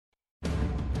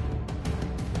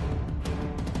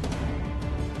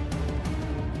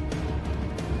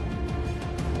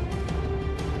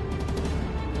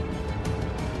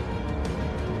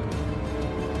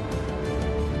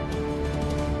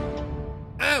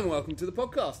And welcome to the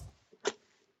podcast.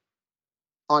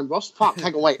 I'm Ross. Fuck,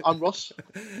 hang on, wait. I'm Ross.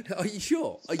 Are you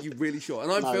sure? Are you really sure?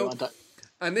 And I'm No, Phil. I don't.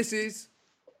 And this is...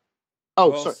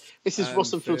 Oh, Ross sorry. This is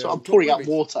Ross and Phil. Phil I'm talk pouring out movies.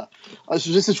 water.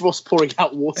 This is Ross pouring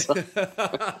out water.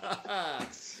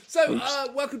 So,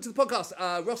 welcome to the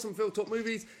podcast. Ross and Phil Talk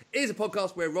Movies is a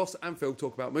podcast where Ross and Phil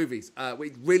talk about movies.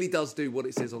 It really does do what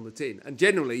it says on the tin. And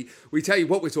generally, we tell you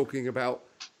what we're talking about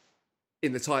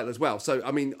in the title as well. So,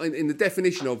 I mean, in the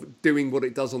definition of doing what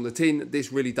it does on the tin,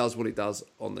 this really does what it does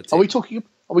on the tin. Are we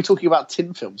talking about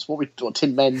tin films? What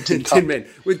Tin Men? Tin Men.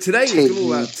 Well, today it's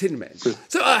all about Tin Men.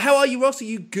 So, how are you, Ross? Are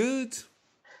you good?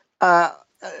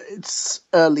 It's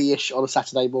early-ish on a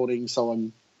Saturday morning, so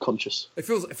I'm conscious. It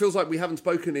feels like we haven't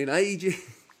spoken in ages.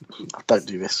 Don't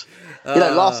do this.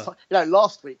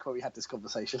 Last week when we had this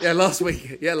conversation. Yeah, last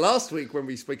week when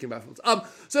we were speaking about films.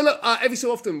 So look, every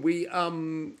so often we,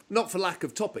 not for lack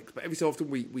of topics, but every so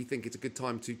often we think it's a good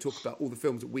time to talk about all the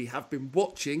films that we have been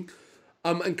watching,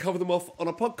 and cover them off on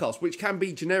a podcast, which can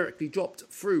be generically dropped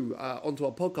through onto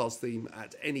our podcast theme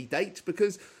at any date,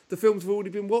 because the films have already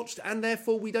been watched, and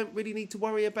therefore we don't really need to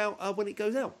worry about when it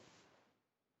goes out.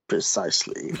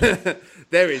 Precisely.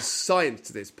 There is science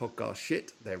to this podcast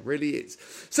shit. There really is.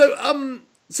 So,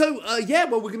 yeah,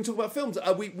 well, we're going to talk about films.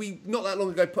 We not that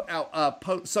long ago put out a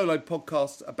solo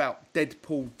podcast about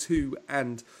Deadpool 2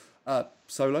 and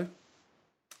Solo.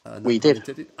 We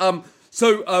did.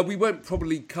 So we won't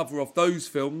probably cover off those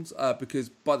films because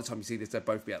by the time you see this, they'll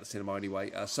both be at the cinema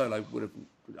anyway. Solo would have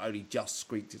only just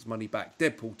squeaked its money back.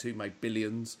 Deadpool 2 made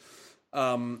billions.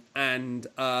 And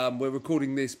we're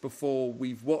recording this before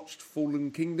we've watched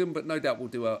Fallen Kingdom, but no doubt we'll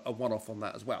do a one-off on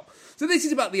that as well. So this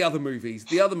is about the other movies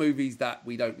that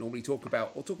we don't normally talk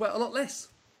about, or talk about a lot less.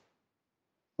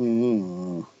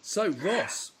 So,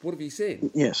 Ross, what have you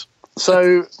seen? Yes.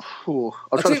 So,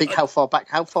 I'm trying to think how far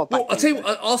back. Well, I'll tell you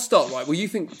what, I'll start right. Well, you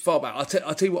think far back. I'll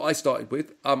tell you what I started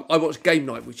with. I watched Game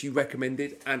Night, which you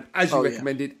recommended, and as you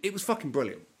recommended, it was fucking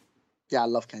brilliant. Yeah, I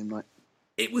love Game Night.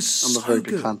 It was I'm so a very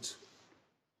good. big fan.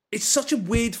 It's such a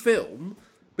weird film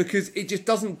because it just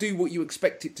doesn't do what you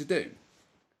expect it to do.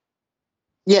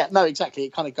 Yeah, no, exactly.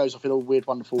 It kind of goes off in all weird,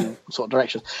 wonderful sort of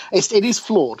directions. It is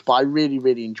flawed, but I really,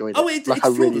 really enjoyed it. Oh, it's I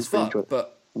flawed really, as fuck, enjoyed it.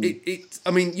 but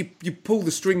I mean, you pull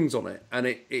the strings on it and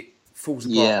it falls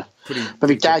apart. Yeah, pretty. But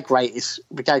the gag rate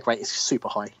is super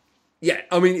high. Yeah,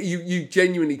 I mean, you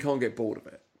genuinely can't get bored of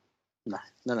it.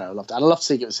 No, I loved it. And I loved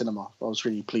seeing it at the cinema. I was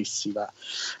really pleased to see that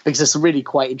because there's some really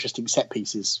quite interesting set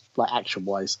pieces, like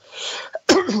action-wise,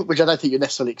 which I don't think you're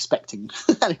necessarily expecting.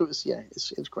 And it was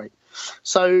great.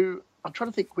 So I'm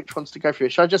trying to think which ones to go through.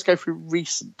 Should I just go through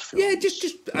recent films? Yeah,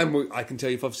 just and I can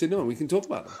tell you if I've seen them and we can talk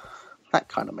about them. That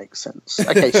kind of makes sense.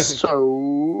 Okay,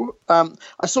 so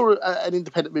I saw an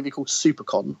independent movie called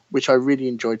Supercon, which I really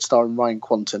enjoyed, starring Ryan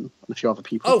Quanten and a few other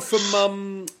people. Oh,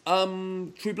 from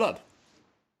True Blood.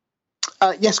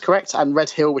 Yes, correct. And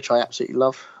Red Hill, which I absolutely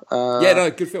love.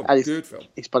 Good film. Good film.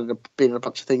 He's been in a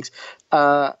bunch of things.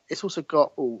 It's also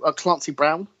got Clancy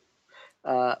Brown,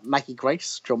 Maggie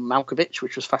Grace, John Malkovich,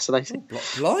 which was fascinating. Oh,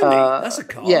 blimey, that's a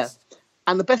cast. Yeah.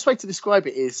 And the best way to describe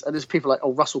it is, and there's people like,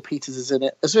 Russell Peters is in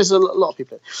it. There's a lot of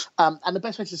people. And the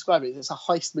best way to describe it is it's a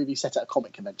heist movie set at a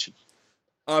comic convention.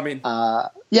 I mean,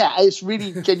 it's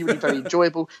really genuinely very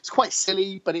enjoyable. It's quite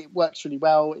silly, but it works really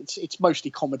well. It's mostly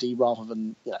comedy rather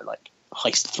than like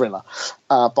heist thriller.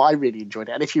 But I really enjoyed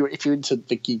it. And if you're into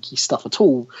the geeky stuff at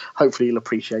all, hopefully you'll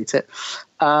appreciate it.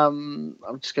 I'm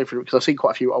just going through it because I've seen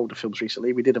quite a few older films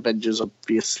recently. We did Avengers,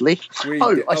 obviously. We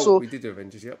did do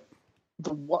Avengers. Yep.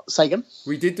 What? Say again?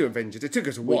 We did do Avengers. It took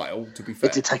us a while, to be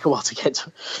fair. It did take a while to get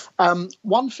to.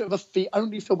 One film, the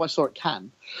only film I saw at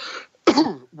Cannes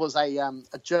was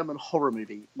a German horror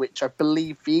movie, which I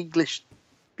believe the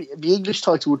English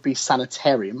title would be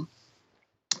Sanitarium.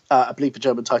 I believe the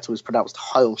German title is pronounced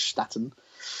Heilstatten,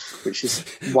 which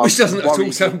doesn't at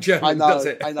all sound German, does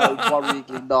it? I know,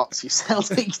 worryingly Nazi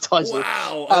sounding title.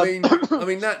 Wow, I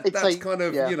mean that's kind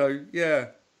of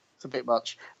It's a bit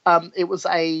much. It was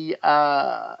best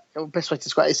way to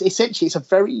describe it. Essentially, it's a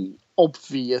very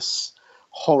obvious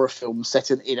horror film set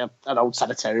in an old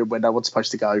sanitarium where no one's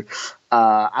supposed to go,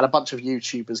 and a bunch of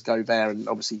YouTubers go there and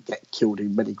obviously get killed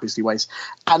in many grisly ways.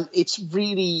 And it's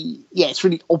really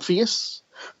obvious,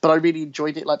 but I really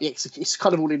enjoyed it. Like it's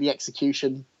kind of all in the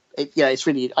execution. I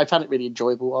found it really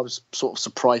enjoyable. I was sort of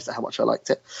surprised at how much I liked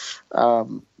it.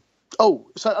 So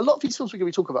a lot of these films we're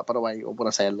going to be talking about, by the way, or when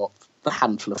I say a lot, a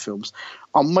handful of films,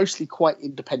 are mostly quite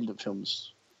independent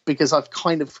films because I've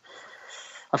kind of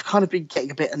been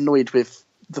getting a bit annoyed with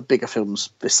the bigger films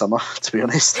this summer, to be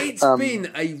honest. I'm going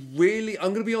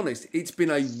to be honest, it's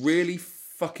been a really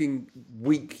fucking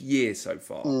weak year so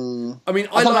far. I mean,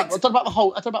 I don't know about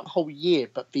the whole year,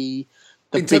 but the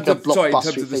bigger blockbuster in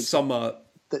terms of the summer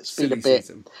that's been a bit.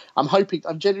 Season. I'm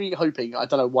genuinely hoping. I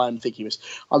don't know why I'm thinking this.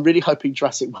 I'm really hoping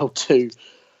Jurassic World 2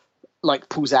 like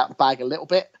pulls out the bag a little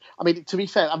bit. I mean, to be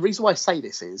fair, the reason why I say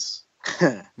this is.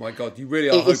 My God, you really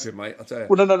are hoping, mate. I tell you.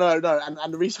 Well, no.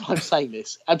 And the reason why I'm saying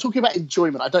this, I'm talking about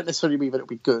enjoyment. I don't necessarily mean that it'll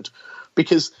be good,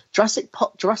 because Jurassic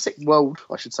World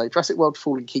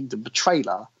Fallen Kingdom, the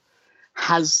trailer,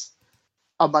 has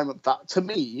a moment that to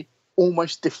me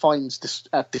almost defies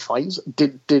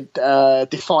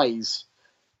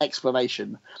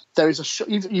explanation. There is a shot.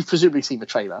 You've presumably seen the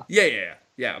trailer. Yeah.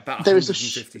 About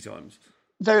 150 times.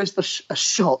 There is a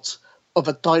shot of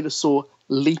a dinosaur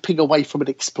leaping away from an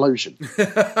explosion,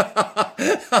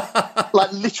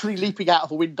 like literally leaping out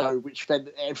of a window, which then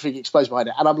everything explodes behind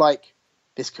it. And I'm like,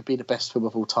 this could be the best film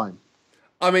of all time.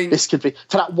 I mean, this could be,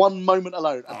 for that one moment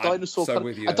alone, a dinosaur,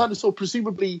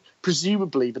 presumably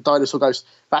the dinosaur goes,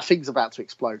 that thing's about to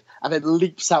explode, and then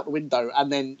leaps out the window, and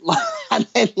then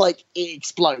it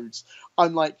explodes.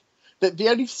 I'm like, the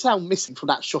only sound missing from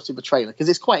that shot in the trailer, because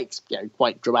it's quite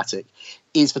dramatic,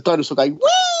 is the dinosaur going, whee!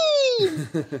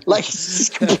 Like, it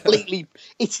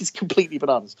is completely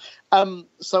bananas.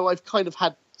 So I've kind of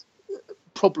had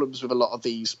problems with a lot of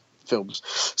these films.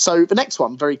 So the next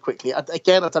one, very quickly,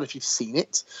 again, I don't know if you've seen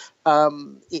it.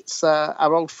 It's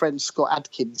our old friend Scott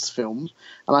Adkins' film,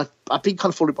 and I've been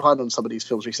kind of falling behind on some of these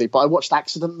films recently, but I watched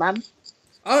Accident Man.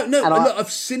 Oh, no,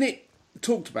 I've seen it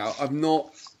talked about. I've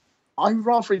not... I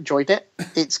rather enjoyed it.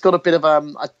 It's got a bit of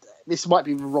this might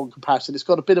be the wrong comparison. It's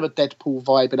got a bit of a Deadpool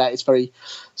vibe in it. It's very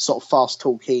sort of fast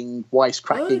talking,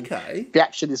 wisecracking. Okay. The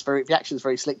action is very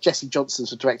slick. Jesse Johnson's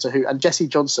the director and Jesse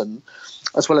Johnson,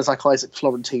 as well as like Isaac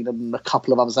Florentine and a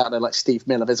couple of others out there like Steve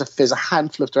Miller. There's a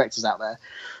handful of directors out there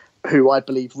who I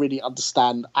believe really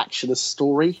understand action as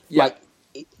story. Yeah. Like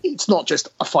it's not just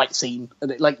a fight scene,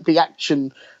 and the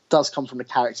action does come from the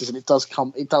characters, and it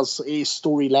is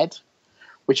story led,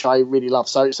 which I really love.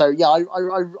 So yeah,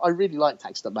 I really liked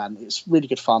Accident Man. It's really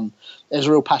good fun. There's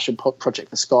a real passion project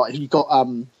for Scott. You've got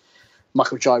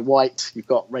Michael Jai White, you've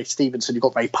got Ray Stevenson, you've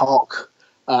got Ray Park,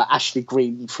 Ashley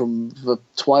Greene from the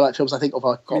Twilight films, I think.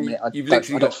 You've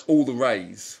literally got all the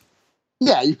Rays.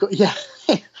 Yeah, you've got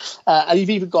and you've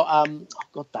even got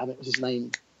God damn it, what's his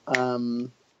name?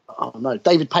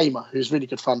 David Paymer, who's really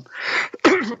good fun,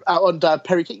 and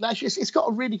Perry King. Actually, it's got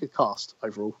a really good cast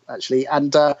overall, actually,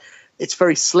 and it's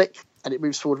very slick and it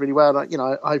moves forward really well. And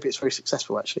I hope it's very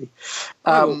successful. Actually,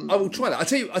 I will try that. I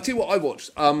tell you what I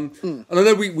watched. And I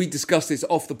know we discussed this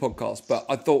off the podcast, but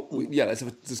I thought let's have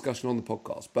a discussion on the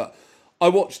podcast. But I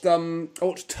watched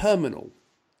Terminal.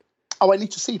 Oh, I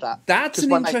need to see that. That's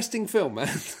an interesting film, man.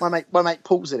 My mate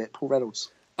Paul's in it. Paul Reynolds.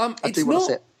 I do want to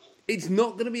see it. It's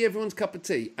not going to be everyone's cup of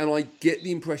tea, and I get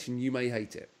the impression you may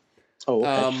hate it. Oh,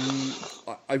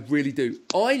 okay. I really do.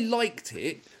 I liked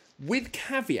it with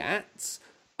caveats.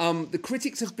 The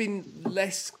critics have been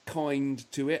less kind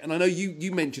to it, and I know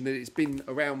you mentioned that it's been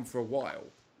around for a while.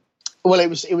 Well, it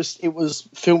was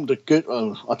filmed a good.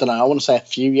 I don't know. I want to say a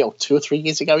few years, 2 or 3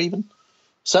 years ago, even.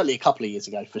 Certainly a couple of years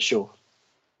ago, for sure.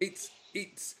 It's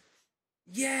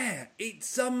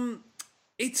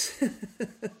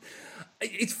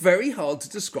it's very hard to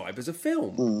describe as a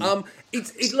film.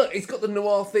 It's got the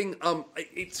noir thing.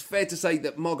 It's fair to say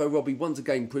that Margot Robbie once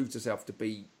again proves herself to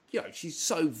be, she's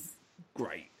so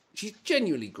great. She's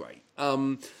genuinely great.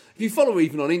 If you follow her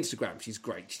even on Instagram, she's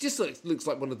great. She just looks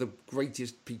like one of the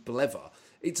greatest people ever.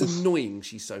 It's annoying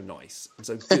she's so nice and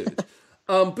so good.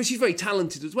 But she's very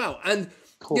talented as well. And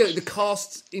the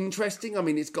cast's interesting. I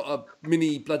mean, it's got a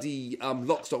mini bloody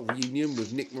Lock, Stock reunion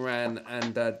with Nick Moran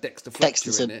and Dexter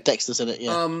Fletcher in it. Dexter's in it,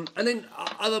 yeah. And then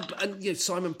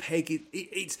Simon Pegg.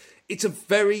 It's a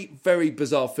very, very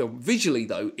bizarre film. Visually,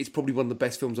 though, it's probably one of the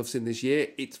best films I've seen this year.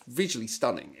 It's visually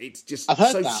stunning. It's just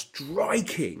so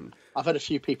striking. I've heard a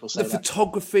few people say the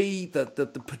photography, the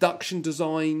production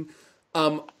design.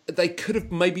 They could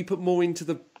have maybe put more into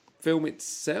the film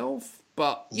itself,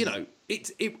 but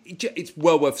it's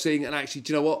well worth seeing. And actually,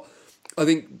 do you know what? I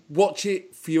think watch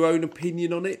it for your own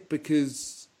opinion on it,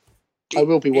 because I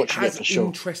will be watching it for sure.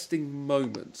 Interesting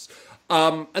moments.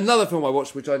 Another film I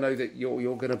watched, which I know that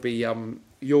you're going to be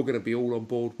all on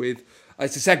board with.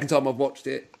 It's the second time I've watched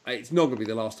it. It's not going to be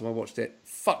the last time I watched it.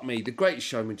 Fuck me, The Greatest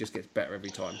Showman just gets better every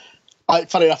time.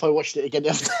 Funny enough, I watched it again the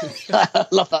other day. I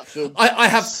love that film.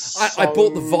 I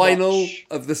bought the vinyl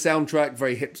of the soundtrack.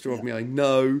 Very hipster of me, I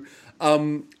know.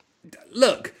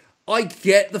 Look, I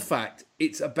get the fact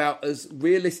it's about as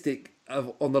realistic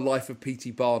on the life of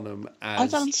P.T. Barnum as... I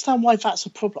don't understand why that's a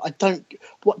problem.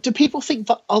 What do people think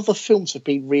that other films have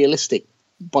been realistic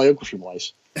biography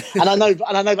wise. And I know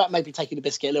that may be taking the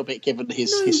biscuit a little bit given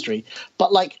his history,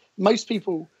 but like most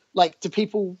people, like do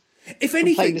people if complain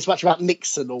anything this much about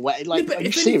Nixon or what? Like, but are you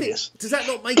if anything, serious? does that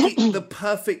not make it the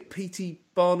perfect P.T.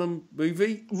 Barnum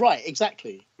movie? Right,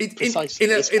 exactly. Precisely.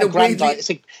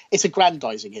 It's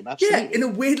aggrandizing him, absolutely. Yeah, in a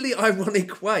weirdly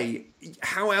ironic way.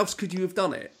 How else could you have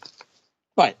done it?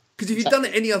 Right. Because if you'd done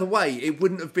it any other way, it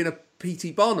wouldn't have been a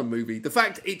P.T. Barnum movie. The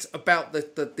fact it's about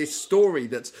this story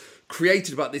that's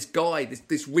created about this guy,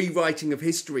 this rewriting of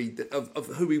history of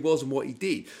who he was and what he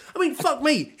did. I mean, fuck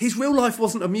me, his real life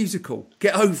wasn't a musical.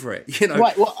 Get over it, you know.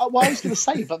 Right. Well, I was going to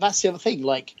say, but that's the other thing.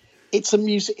 Like, it's a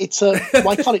music. It's a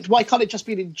why can't it just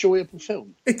be an enjoyable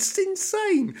film? It's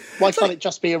insane. Why can't it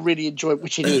just be a really enjoyable?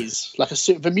 Which it is. Like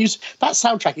the music. That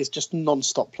soundtrack is just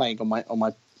non-stop playing on my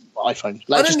iPhone.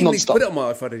 Like, I don't just even need to non-stop. put it on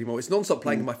my iPhone anymore. It's non-stop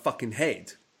playing in my fucking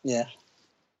head. Yeah.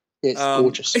 It's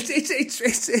gorgeous.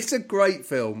 It's a great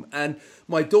film, and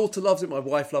my daughter loves it. My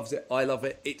wife loves it. I love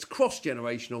it. It's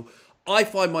cross-generational. I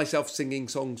find myself singing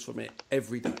songs from it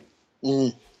every day.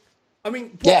 I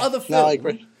mean, what other film? No, I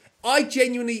agree. I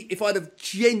genuinely, if I'd have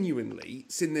genuinely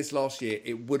seen this last year,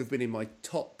 it would have been in my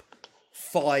top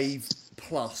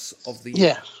 5+ of the year.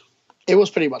 Yeah, it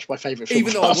was pretty much my favourite film.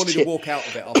 Even though I wanted to walk out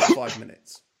of it after 5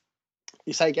 minutes.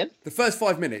 You say again? The first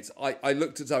 5 minutes, I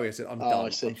looked at Zoe and said, I'm done. I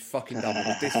see. I'm fucking done with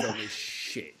it. This film is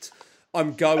shit.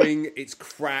 I'm going, it's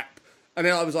crap. And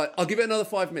then I was like, I'll give it another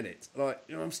 5 minutes. And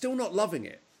I'm still not loving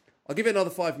it. I'll give it another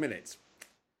 5 minutes.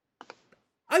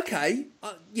 Okay,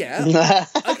 yeah.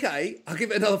 Okay, I'll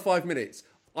give it another 5 minutes.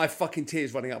 I have fucking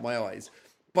tears running out my eyes.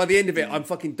 By the end of it, I'm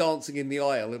fucking dancing in the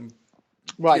aisle and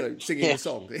singing the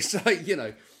song. It's like,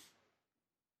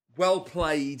 well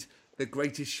played, The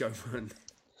Greatest Showman.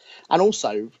 And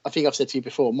also, I think I've said to you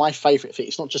before, my favourite thing,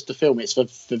 it's not just the film, it's the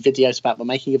videos about the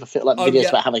making of a film, like the videos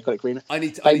about how they got it green.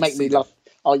 They make me love.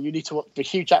 Oh, you need to watch the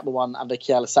Hugh Jackman one and the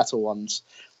Keala Settle ones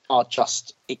are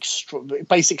just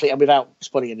basically, and without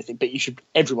spoiling anything, but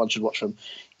everyone should watch them.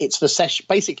 It's the session.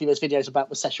 Basically, there's videos about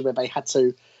the session where they had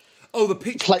to. Oh, the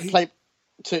picture play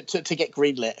to get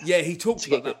greenlit. Yeah, he talked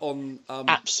about that on.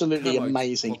 Absolutely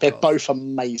amazing. Podcast. They're both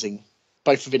amazing.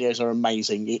 Both the videos are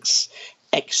amazing. It's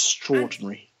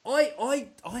extraordinary. And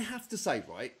I have to say,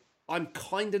 right, I'm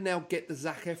kind of now get the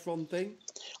Zac Efron thing.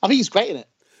 I think he's great in it.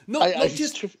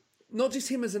 Not just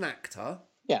him as an actor.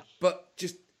 Yeah. But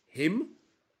just him.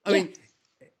 I mean,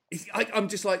 I'm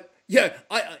just like, yeah,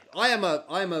 I am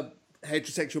a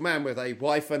heterosexual man with a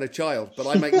wife and a child, but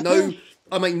I make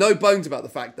no bones about the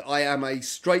fact that I am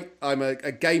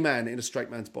a gay man in a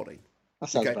straight man's body. That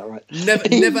sounds about right.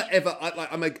 Never ever.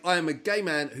 I am a gay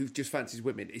man who just fancies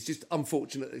women. It's just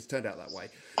unfortunate it's turned out that way.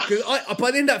 Because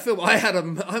by the end of that film,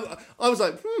 I was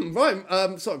like,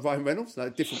 Ryan Reynolds, no,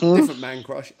 different man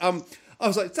crush. I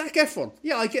was like, Zac Efron.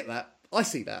 Yeah, I get that. I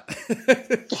see that.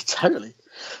 Totally.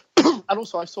 And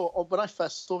also, I saw when I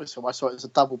first saw this film, I saw it as a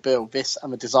double bill. This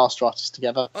and The Disaster Artist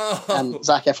together, and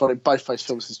Zac Efron in both those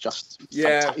films is just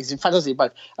fantastic. He's fantastic in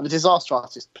both. And The Disaster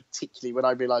Artist, particularly when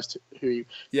I realised who he,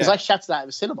 because I shouted out in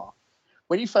the cinema.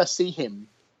 When you first see him,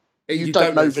 you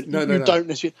don't know that you don't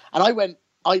know. And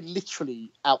I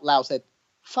literally out loud said,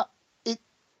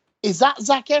 "Is that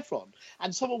Zac Efron?"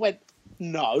 And someone went,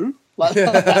 "No."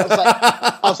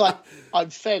 I was like,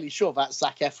 I'm fairly sure that's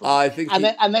Zac Efron. I think, and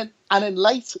then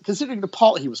later, considering the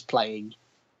part he was playing,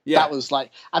 that was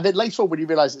like, and then later on when you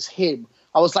realise it's him,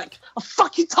 I was like, I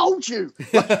fucking told you.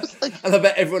 And I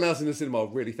bet everyone else in the cinema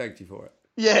really thanked you for it.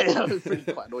 Yeah, it was really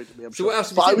quite annoyed at me. I'm so sure. What else?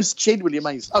 Have but you seen? I was genuinely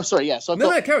amazed. Oh, sorry, yeah. So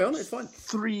no, carry on. It's fine.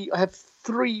 I have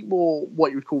 3 more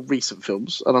what you would call recent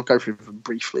films, and I'll go through them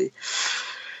briefly.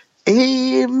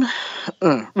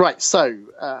 Right. So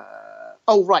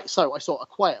I saw A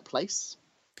Quiet Place.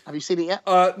 Have you seen it yet?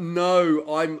 No,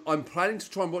 I'm planning to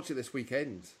try and watch it this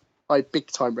weekend. I big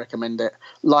time recommend it.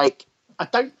 Like,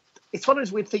 it's one of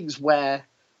those weird things where,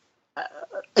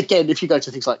 again, if you go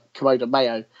to things like Komodo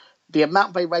Mayo, the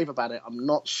amount they rave about it, I'm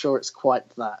not sure it's quite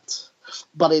that,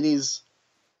 but it is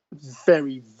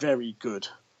very, very good.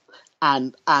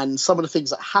 And some of the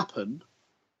things that happen,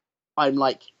 I'm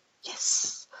like,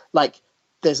 yes. Like,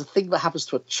 there's a thing that happens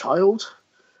to a child.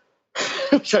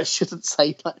 Which I shouldn't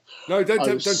say. No, don't tell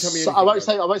me anything. I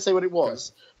won't say what it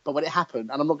was, but when it happened,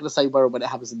 and I'm not going to say where when it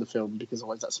happens in the film because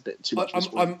otherwise that's a bit too much.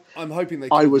 I'm hoping they.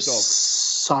 I was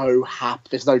so happy.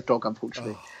 There's no dog,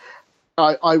 unfortunately.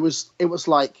 It was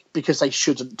like because they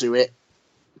shouldn't do it.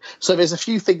 So there's a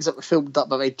few things that were filmed up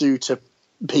that they do to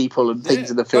people and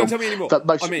things in the film. Don't tell me anymore. But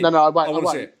most, I won't. I won't.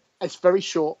 See it. It's very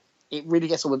short. It really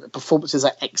gets on with it. Performances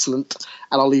are excellent,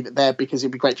 and I'll leave it there because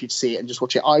it'd be great for you to see it and just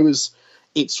watch it.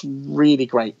 It's really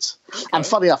great. Okay. And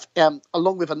funny enough,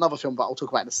 along with another film that I'll talk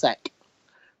about in a sec,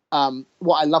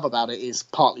 What I love about it is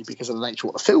partly because of the nature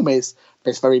of what the film is.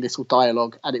 There's very little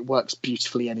dialogue, and it works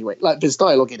beautifully anyway. Like, there's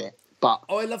dialogue in it, but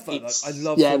I love that. I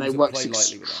love films that play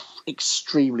lightly with that.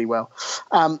 Extremely well.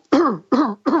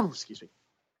 Excuse me.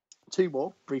 Two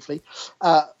more briefly.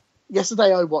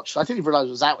 Yesterday I watched, I didn't even realise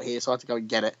it was out here, so I had to go and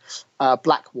get it.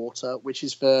 Blackwater, which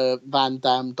is the Van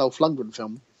Damme Dolph Lundgren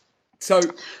film. So,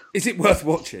 is it worth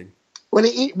watching? Well,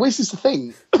 this is the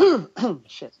thing.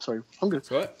 Shit, sorry. I'm going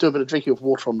to do a bit of drinking of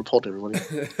water on the pod, everybody.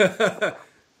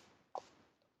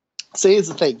 So here's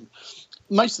the thing.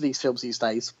 Most of these films these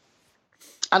days,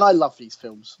 and I love these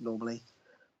films normally,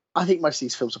 I think most of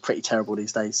these films are pretty terrible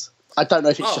these days. I don't know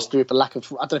if it's just due to the lack of.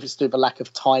 I don't know if it's due to the lack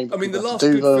of time. I mean, the last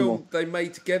good film they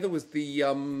made together was the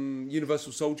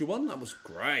Universal Soldier one. That was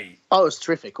great. Oh, it was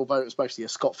terrific. Although it was mostly a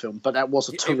Scott film, but that was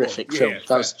a terrific film.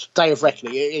 That was Day of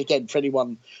Reckoning. Again, for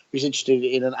anyone who's interested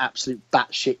in an absolute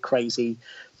batshit crazy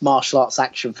martial arts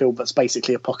action film that's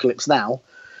basically Apocalypse Now,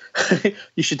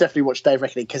 you should definitely watch Day of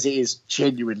Reckoning because it is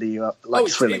genuinely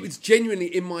thrilling. It was genuinely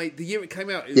the year it came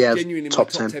out. It was genuinely my top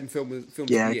 10 films of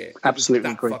the year.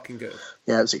 Absolutely agree. Fucking good.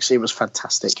 Yeah, it was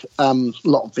fantastic. A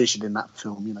lot of vision in that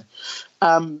film, you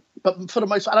know. But for the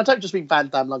most part, and I don't just mean Van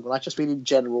Damme Lundgren, I just mean in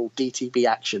general DTV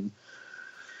action.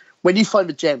 When you find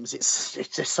the gems, it's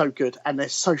just so good, and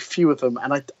there's so few of them,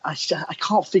 and I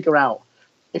can't figure out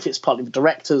if it's partly the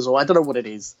directors or I don't know what it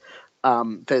is.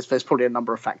 There's probably a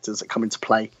number of factors that come into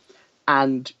play.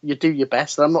 And you do your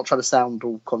best. And I'm not trying to sound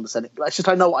all condescending, but it's just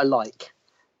I know what I like.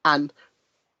 And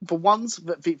the ones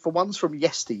from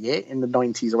yesteryear in the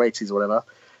 90s or 80s or whatever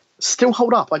still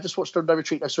hold up. I just watched No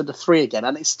Retreat, No Surrender 3 again,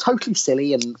 and it's totally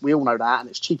silly, and we all know that, and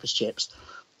it's cheap as chips,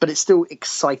 but it's still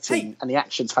exciting, and the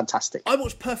action's fantastic. I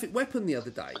watched Perfect Weapon the other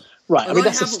day. Right, I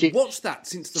haven't watched that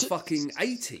since the fucking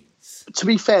 80s. To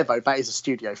be fair, though, that is a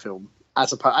studio film.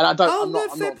 As opposed, and I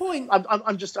don't. Fair point.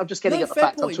 I'm just getting at the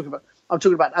fact. I'm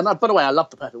talking about. And by the way, I love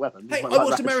the Perfect Weapon. Hey, I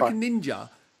watched American Ninja.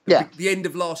 The end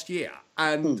of last year,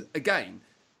 and again,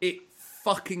 it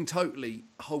fucking totally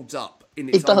holds up in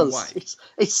its own way.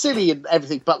 It's silly and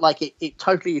everything, but like it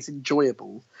totally is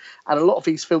enjoyable. And a lot of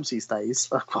these films these days,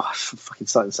 oh gosh, I'm fucking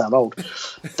starting to sound old.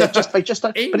 They just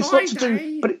don't. But it's not to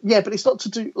do. But it's not to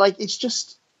do. Like it's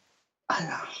just.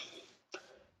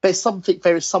 There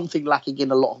is something lacking in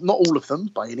a lot, not all of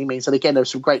them by any means. And again, there's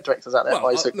some great directors out there: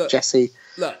 Isaac, Jesse,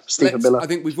 Stephen Miller. I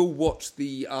think we've all watched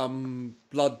the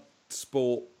blood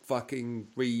sport fucking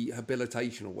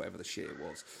rehabilitation or whatever the shit it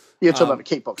was. You're talking about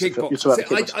the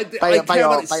kickboxing. I care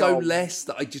about it so less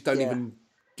that I just don't even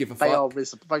give a fuck.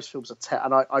 Most films are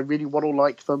and I really want to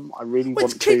like them. I really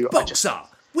want to. Kickboxer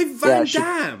with Van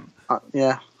Damme.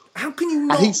 Yeah. How can you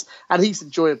not? And he's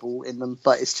enjoyable in them,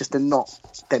 but it's just they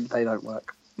don't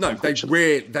work. No, they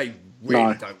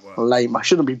really don't work. Lame. I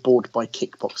shouldn't be bored by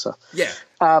Kickboxer. Yeah.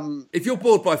 If you're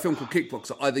bored by a film called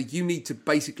Kickboxer, either you need to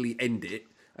basically end it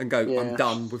and go, I'm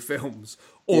done with films,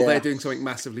 or they're doing something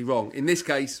massively wrong. In this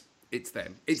case, it's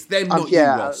them. It's them, not you,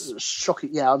 Ross. Shocking.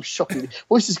 Yeah, I'm shocking.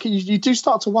 Well, you do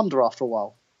start to wonder after a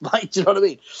while. Like, do you know what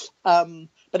I mean?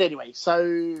 But anyway, so...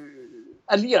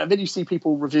 And, then you see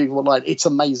people reviewing online, it's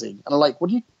amazing. And I'm like, what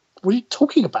are you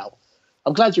talking about?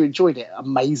 I'm glad you enjoyed it.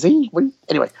 Amazing.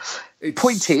 Anyway,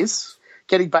 point is,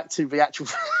 getting back to the actual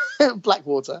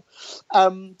Blackwater,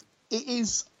 it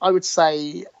is, I would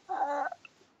say,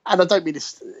 and I don't mean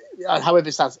this, however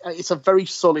it sounds, it's a very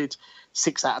solid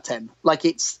 6 out of 10. Like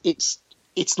it's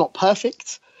not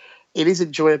perfect. It is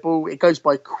enjoyable. It goes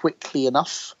by quickly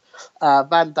enough.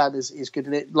 Van Damme is good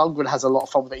in it. Lundgren has a lot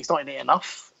of fun with it. He's not in it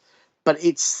enough, but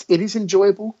it is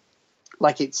enjoyable.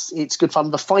 Like it's good fun.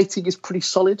 The fighting is pretty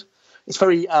solid. It's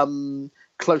very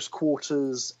close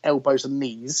quarters, elbows and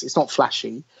knees. It's not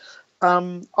flashy.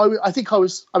 I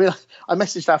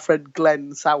messaged our friend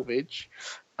Glenn Salvage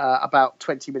about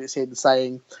 20 minutes in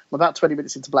saying, I'm about 20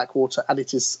 minutes into Blackwater and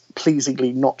it is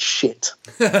pleasingly not shit.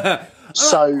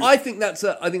 So I think that's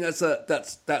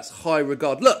high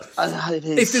regard. Look,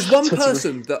 if there's one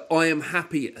person that I am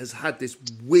happy has had this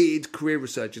weird career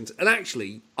resurgence, and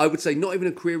actually I would say not even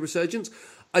a career resurgence,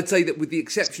 I'd say that with the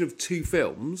exception of 2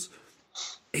 films,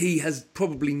 he has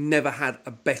probably never had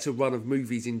a better run of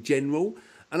movies in general,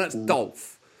 and that's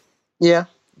Dolph. Yeah.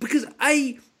 Because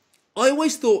I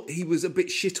always thought he was a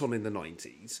bit shit on in the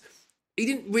 90s. He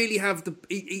didn't really have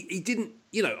he didn't,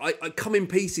 I Come in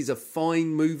Peace is a fine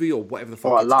movie or whatever the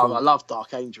fuck I love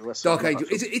Dark Angel. Dark Angel.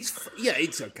 It's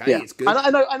okay. Yeah. It's good.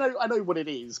 I know what it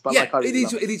is, but yeah, it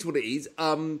is what it is.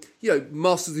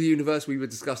 Masters of the Universe, we were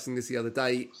discussing this the other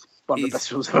day. One of the best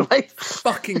films ever made.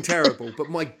 Fucking terrible, but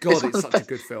my God, it's such a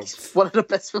good film. One of the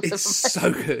best films ever made. It's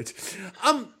so good.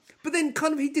 But then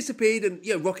kind of he disappeared,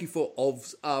 and Rocky fought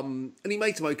Ovs, and he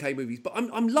made some okay movies. But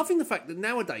I'm loving the fact that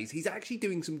nowadays he's actually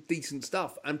doing some decent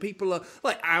stuff, and people are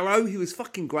like Arrow. He was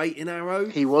fucking great in Arrow.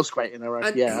 He was great in Arrow.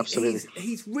 And yeah, absolutely.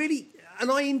 He's really,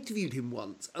 and I interviewed him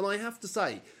once, and I have to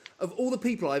say, of all the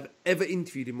people I've ever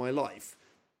interviewed in my life,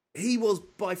 he was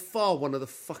by far one of the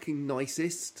fucking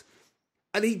nicest.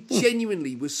 And he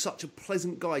genuinely was such a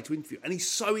pleasant guy to interview, and he's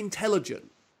so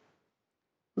intelligent.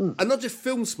 And not just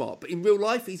film smart, but in real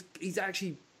life, he's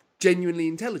actually genuinely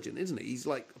intelligent, isn't he? He's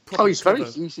like a proper he's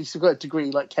got a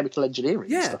degree like chemical engineering.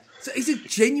 Yeah, and stuff. So he's a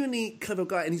genuinely clever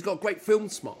guy, and he's got great film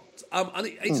smart. And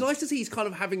it's nice to see he's kind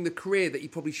of having the career that he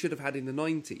probably should have had in the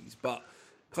 90s, but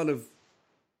kind of,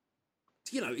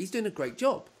 he's doing a great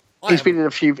job. He's been in a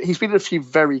few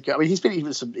very good. I mean, he's been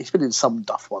in some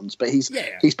duff ones, but he's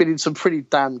been in some pretty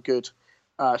damn good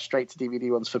straight to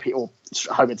DVD ones for people,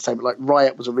 home entertainment. Like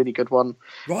Riot was a really good one.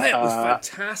 Riot was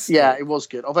fantastic. Yeah, it was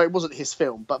good. Although it wasn't his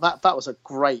film, but that was a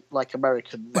great like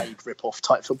American made rip-off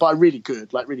type film, but really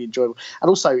good, like really enjoyable. And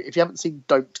also, if you haven't seen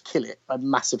Don't Kill It, I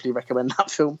massively recommend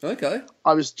that film. Okay.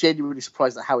 I was genuinely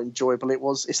surprised at how enjoyable it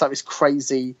was. It's like this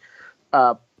crazy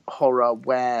horror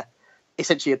where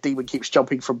essentially a demon keeps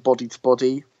jumping from body to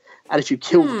body. And if you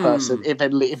kill the person, it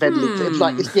then it's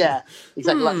like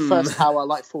exactly like the first hour,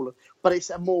 like Fallen. But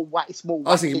it's more wacky.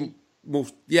 I was thinking more,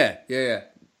 yeah.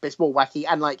 It's more wacky,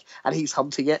 and he's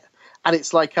hunting it, and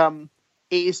it's like it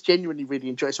is genuinely really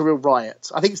enjoyable. It's a real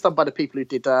riot. I think it's done by the people who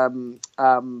did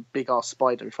Big Ass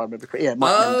Spider, if I remember correctly. Yeah,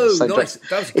 nice. That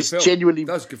was a good film. Genuinely,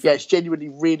 that was a good film. Yeah, it's genuinely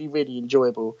really, really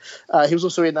enjoyable. He was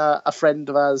also in a friend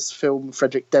of ours film,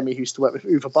 Frederick Demi, who used to work with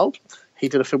Uwe Boll. He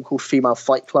did a film called Female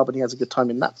Fight Club, and he has a good time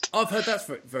in that. I've heard that's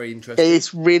very interesting.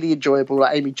 It's really enjoyable.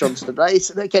 Like Amy Johnston, it's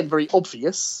again very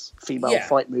obvious female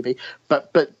fight movie,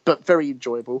 but very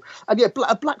enjoyable. And yeah,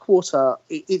 Blackwater,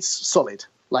 it's solid.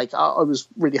 Like I was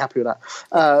really happy with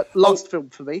that. Last film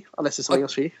for me, unless there's something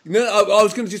else for you. No, I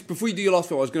was going to just before you do your last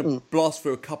film, I was going to blast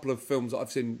through a couple of films that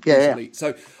I've seen recently. Yeah.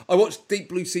 So I watched Deep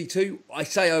Blue Sea 2. I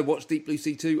say I watched Deep Blue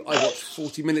Sea 2. I watched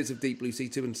 40 minutes of Deep Blue Sea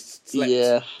 2 and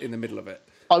slept in the middle of it.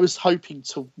 I was hoping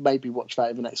to maybe watch that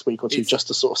in the next week or two, just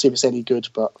to sort of see if it's any good.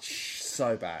 But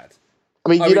so bad. I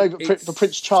mean, the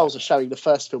Prince Charles are showing the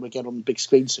first film again on the big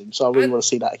screen soon, so I really want to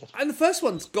see that again. And the first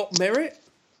one's got merit.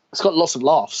 It's got lots of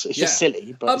laughs. It's just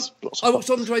silly, but it's lots of fun. I watched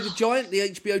Andre the Giant, the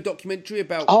HBO documentary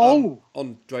about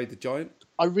Andre the Giant.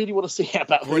 I really want to see it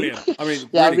about brilliant. I mean,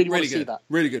 I really want to see that.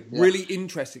 Really good, really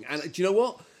interesting. And do you know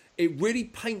what? It really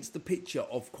paints the picture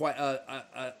of quite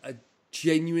a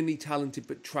genuinely talented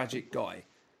but tragic guy.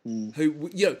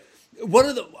 Who, one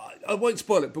of the, I won't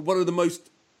spoil it, but one of the most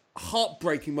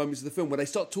heartbreaking moments of the film where they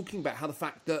start talking about how the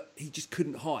fact that he just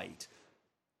couldn't hide.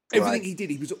 Everything he did,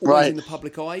 he was always in the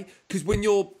public eye. Because when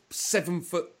you're 7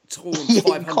 foot tall and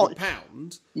 500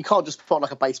 pounds... You can't just put on like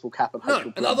a baseball cap and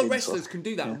hope and other wrestlers can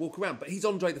do that and walk around, but he's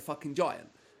Andre the fucking Giant.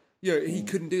 He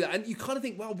couldn't do that. And you kind of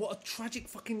think, wow, what a tragic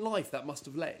fucking life that must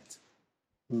have led.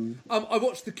 I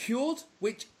watched The Cured,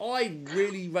 which I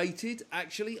really rated,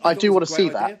 actually. I do want to see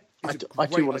that. I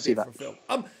do want to see that.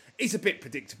 It's a bit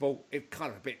predictable. It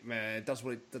kind of a bit does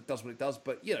what it does,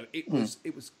 but it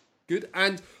was good.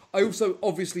 And I also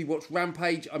obviously watched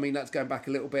Rampage. I mean, that's going back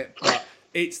a little bit, but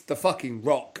it's the fucking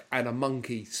Rock and a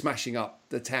monkey smashing up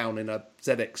the town in a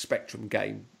ZX Spectrum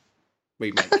game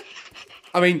remake.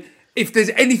 I mean, if there's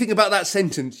anything about that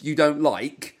sentence you don't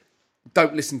like,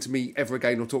 don't listen to me ever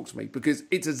again or talk to me, because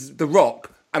it's The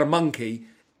Rock and a monkey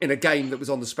in a game that was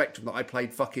on the Spectrum that I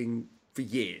played fucking for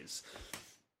years.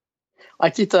 I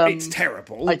did. It's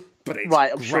terrible, but it's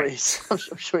right. I'm great. Sure it is.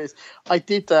 I'm sure it is. I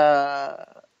did.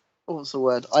 What was the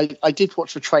word? I did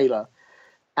watch the trailer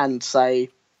and say,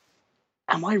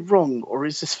 "Am I wrong, or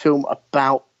is this film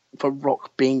about The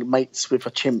Rock being mates with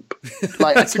a chimp?"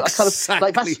 Like that's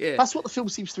that's what the film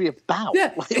seems to be about.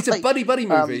 Yeah, it's a buddy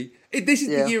movie. This is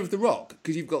the year of The Rock,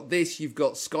 because you've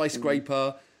got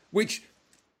Skyscraper, which,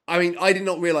 I mean, I did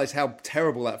not realise how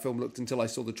terrible that film looked until I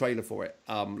saw the trailer for it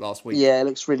last week. Yeah, it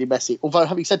looks really messy. Although,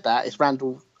 having said that, it's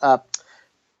Randall.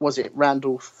 Was it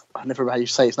Randall? I never remember how you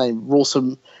say his name.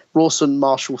 Rawson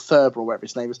Marshall Thurber, or whatever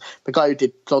his name is. The guy who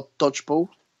did Dodgeball.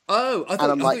 Oh, I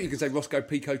thought you could say Roscoe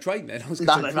Pico Train then.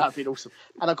 No, that'd be awesome.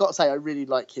 And I've got to say, I really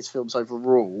like his films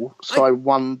overall. So I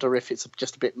wonder if it's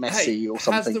just a bit messy or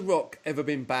something. Has The Rock ever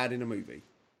been bad in a movie?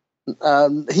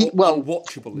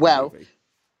 Unwatchable in a movie?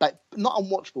 But not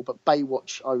unwatchable, but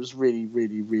Baywatch, I was really,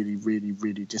 really, really, really,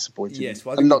 really disappointed. Yes,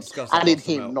 well, I think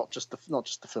in him, not just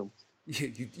the film.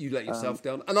 You let yourself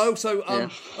down. And I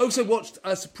also watched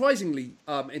a surprisingly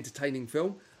entertaining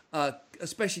film,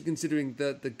 especially considering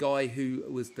the guy who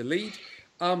was the lead,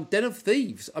 Den of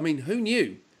Thieves. I mean, who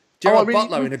knew Gerard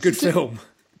Butler in a good film.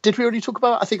 Did we already talk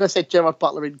about it? I think I said Gerard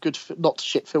Butler in good, not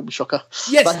shit film, shocker.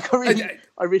 Yes. Like, I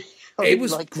really it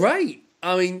was great. It.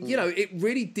 I mean, it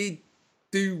really did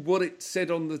do what it said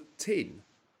on the tin.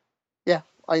 Yeah,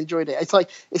 I enjoyed it. It's like,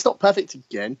 it's not perfect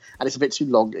again, and it's a bit too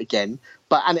long again,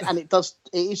 but it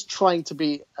is trying to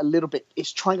be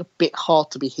it's trying a bit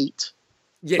hard to be Heat.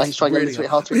 Yes, like he's trying really a bit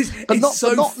hard to be, but it's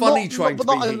not funny trying to be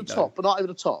not over the top, but not over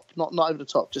the top, not over the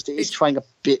top. Just it's trying a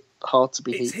bit hard to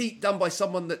be Heat. It's Heat done by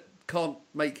someone that can't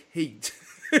make heat.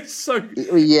 So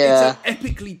yeah, it's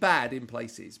epically bad in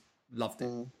places. Loved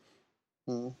it.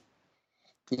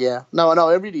 Yeah, no,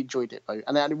 I really enjoyed it though,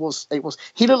 and it was.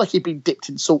 He looked like he'd been dipped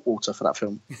in salt water for that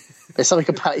film. There's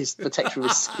something about the texture of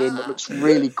his skin that looks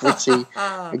really gritty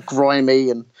and grimy,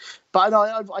 but no,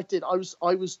 I did.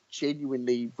 I was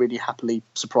genuinely really happily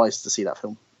surprised to see that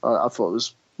film. I thought it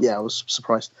was. Yeah, I was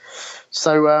surprised.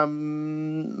 So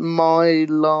my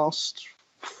last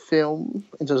film,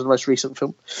 in terms of the most recent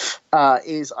film,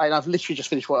 is, and I've literally just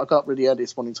finished I got up really early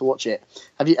this morning to watch it.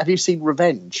 Have you seen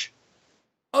Revenge?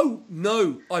 Oh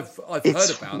no, I've heard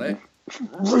about it.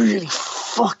 Really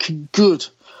fucking good.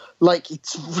 Like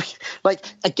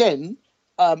again,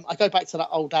 I go back to that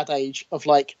old adage of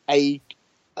like a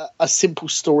simple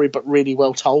story but really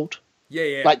well told.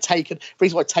 Yeah. Like Taken. The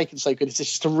reason why Taken's so good is it's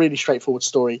just a really straightforward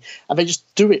story, and they just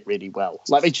do it really well.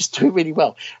 Like they just do it really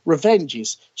well. Revenge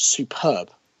is superb,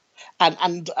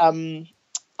 and I mean,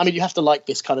 you have to like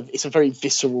this kind of. It's a very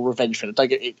visceral revenge film. Don't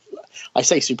get it. I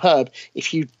say superb.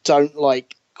 If you don't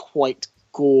like quite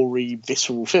gory,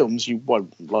 visceral films, you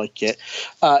won't like it.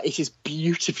 It is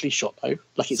beautifully shot though.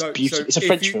 Like it's beautiful. So it's a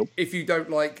French film. If you don't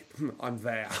like, I'm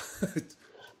there.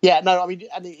 Yeah, no, I mean,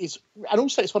 and it is, and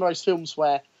also it's one of those films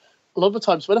where a lot of the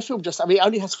times when a film it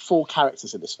only has 4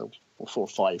 characters in this film, or 4 or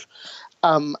 5,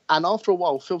 and after a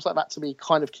while, films like that to me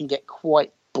kind of can get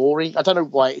quite boring. I don't know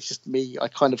why. It's just me. I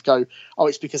kind of go, oh,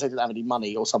 it's because they didn't have any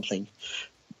money or something.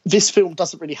 This film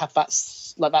doesn't really have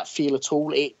that feel at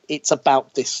all. It's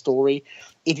about this story.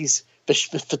 It is the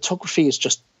photography is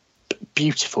just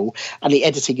beautiful, and the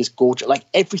editing is gorgeous. Like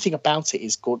everything about it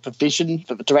is gorgeous. The vision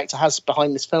that the director has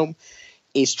behind this film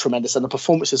is tremendous, and the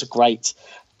performances are great,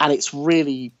 and it's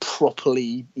really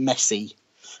properly messy.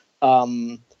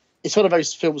 It's one of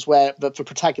those films where the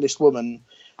protagonist woman,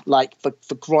 like the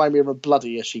grimier and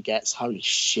bloodier she gets, holy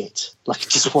shit! Like, I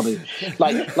just want to,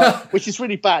 like, which is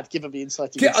really bad given the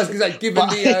inciting. I was going to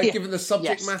say, given the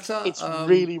subject matter, it's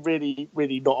really, really,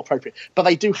 really not appropriate. But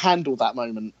they do handle that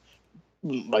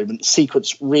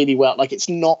sequence really well. Like, it's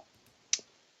not.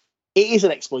 It is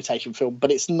an exploitation film,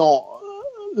 but it's not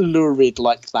lurid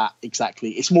like that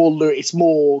exactly. It's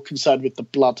more concerned with the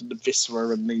blood and the viscera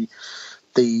and the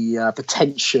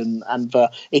tension, and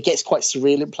it gets quite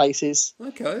surreal in places.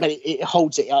 Okay, but it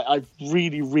holds it. I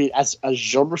really, really, as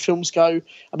genre films go,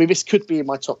 I mean, this could be in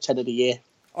my top 10 of the year.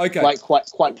 Okay, like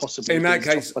quite possibly. In that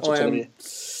case, I am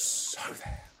so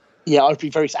there. Yeah, I'd be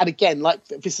very. And again, like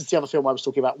this is the other film I was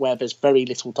talking about where there's very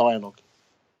little dialogue.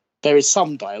 There is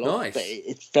some dialogue, but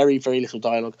it's very, very little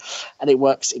dialogue, and it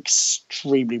works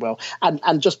extremely well.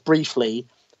 And just briefly,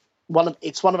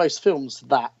 it's one of those films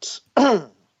that.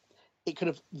 It could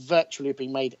have virtually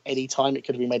been made any time. It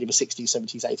could have been made in the 60s,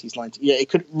 70s, 80s, 90s. Yeah, it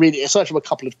could really, aside from a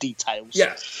couple of details,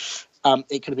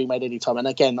 it could have been made any time. And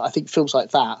again, I think films like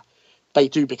that, they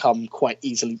do become quite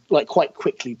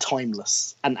quickly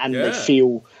timeless, and they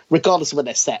feel, regardless of when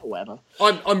they're set or whatever.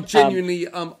 I'm genuinely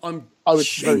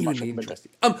interested.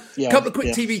 Couple of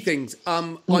quick TV things.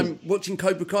 I'm watching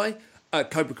Cobra Kai.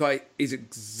 Cobra Kai is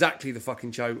exactly the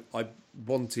fucking show I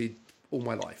wanted all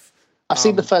my life. I've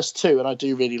seen the first 2, and I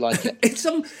do really like it.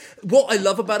 What I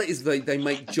love about it is they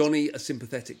make Johnny a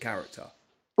sympathetic character.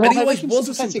 Well, and he always was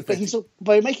a sympathetic.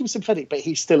 But they make him sympathetic, but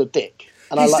he's still a dick.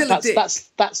 And he's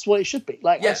that's what it should be.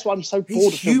 Like that's why I'm so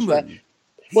bored of films where.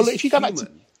 Well, if you go back to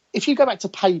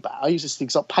Payback, I use this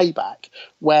example, Payback,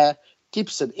 where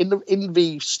Gibson in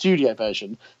the studio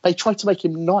version, they tried to make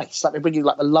him nice, like they bring in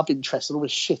like the love interest and all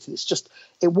this shit. And it's just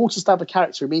it waters down the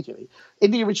character immediately.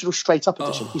 In the original Straight Up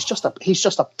edition, he's just a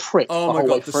prick. Oh my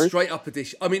god, the Straight Up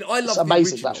edition. I mean, I love the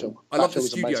original. That film. I love the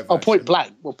studio version. Oh, Point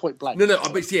Blank. Well, Point Blank. No, but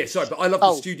I love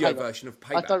the studio version of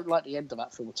Payback. I don't like the end of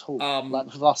that film at all. Like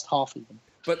the last half even.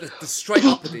 But the Straight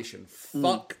Up edition,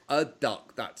 fuck a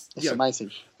duck. It's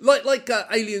amazing. Like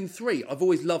Alien 3. I've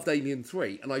always loved Alien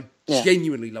 3, and I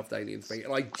genuinely loved Alien 3,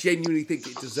 and I genuinely think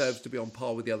it deserves to be on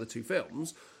par with the other 2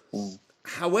 films.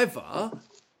 However,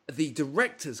 the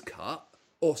director's cut,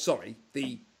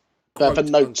 the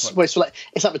notes. Well, it's like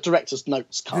the director's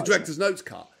notes cut. The director's notes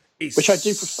cut is which I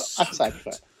do prefer. I have to say I prefer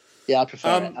it. Yeah, I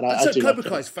prefer it. And so Cobra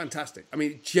Kai is fantastic. I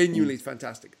mean, it genuinely is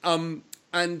fantastic. And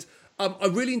I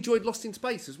really enjoyed Lost in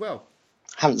Space as well.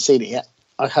 Haven't seen it yet.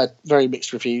 I heard very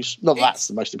mixed reviews. Not that that's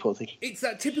the most important thing. It's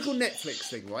that typical Netflix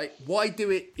thing, right? Why do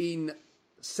it in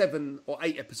 7 or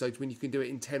 8 episodes when you can do it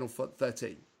in 10 or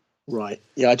 13? Right.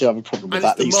 Yeah, I do have a problem with And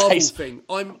that it's these the Marvel days. thing.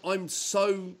 I'm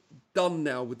so done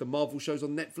now with the Marvel shows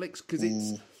on Netflix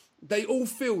because they all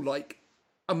feel like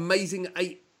amazing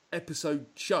 8-episode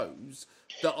shows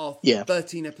that are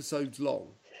 13 episodes long.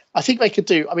 I think they could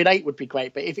do. I mean, 8 would be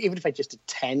great, but even if they just did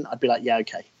 10, I'd be like, yeah,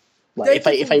 okay. Like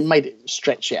if they made it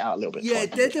stretch it out a little bit. Yeah,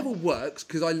 Daredevil works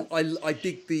because I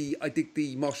dig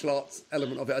the martial arts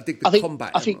element of it. I dig the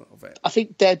combat element of it. I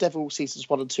think Daredevil seasons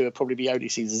 1 and 2 are probably the only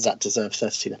seasons that deserve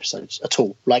 13 episodes at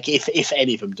all. Like if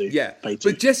any of them do. Yeah,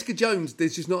 but Jessica Jones,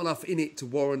 there's just not enough in it to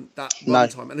warrant that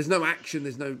runtime, and there's no action.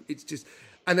 It's just.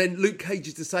 And then Luke Cage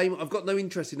is the same. I've got no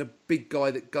interest in a big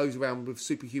guy that goes around with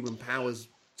superhuman powers.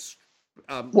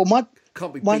 Can't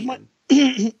be beaten.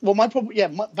 Well, my problem,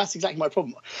 that's exactly my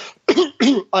problem.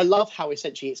 I love how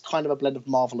essentially it's kind of a blend of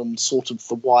Marvel and sort of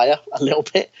The Wire a little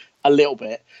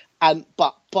bit, and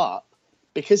but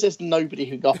because there's nobody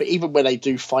who can go up, even when they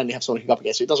do finally have someone who can go up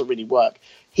against it, it doesn't really work.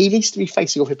 He needs to be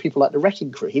facing off with people like the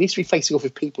Wrecking Crew. He needs to be facing off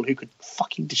with people who could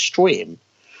fucking destroy him.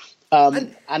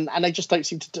 And they just don't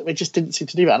seem to. They just didn't seem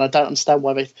to do that, and I don't understand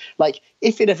why they like.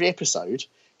 If in every episode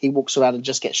he walks around and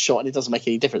just gets shot and it doesn't make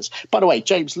any difference. By the way,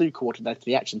 James Liu coordinated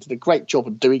the action, did a great job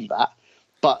of doing that,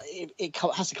 but it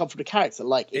has to come from the character.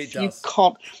 Like,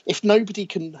 if nobody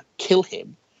can kill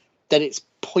him, then it's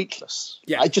pointless.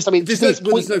 Yeah. There's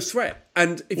no threat.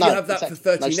 And if you have that for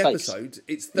 13 episodes,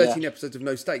 it's 13 episodes of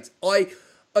no stakes.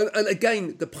 And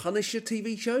again, the Punisher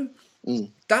TV show,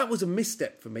 that was a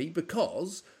misstep for me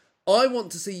because I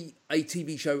want to see a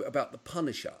TV show about the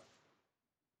Punisher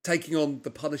taking on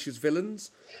the Punisher's villains.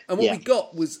 And what we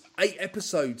got was 8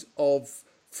 episodes of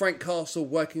Frank Castle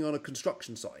working on a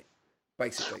construction site,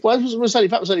 basically. Well,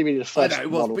 that was only really the first one. It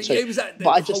was, but it was that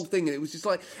whole thing, and it was just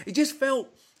like, it felt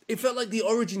like the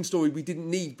origin story we didn't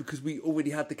need because we already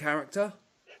had the character.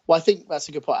 Well, I think that's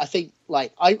a good point. I think,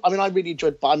 like, I mean, I really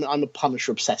enjoyed, but I'm a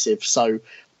Punisher obsessive, so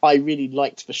I really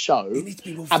liked the show. It needs to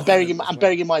be more bearing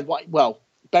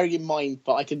in mind,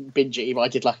 but I didn't binge it either. I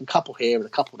did like a couple here and a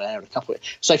couple there and a couple here.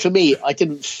 So for me, I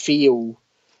didn't feel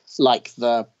like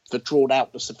the drawn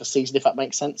outness of the season, if that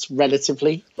makes sense,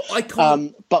 relatively. But I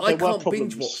can't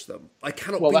binge watch them. I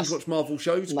cannot binge watch Marvel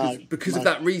shows because of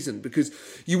that reason. Because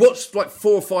you watch like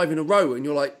 4 or 5 in a row and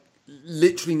you're like,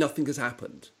 literally nothing has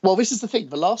happened. Well, this is the thing.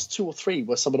 The last 2 or 3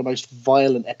 were some of the most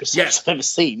violent episodes I've ever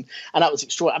seen. And that was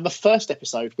extraordinary. And the first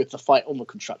episode with the fight on the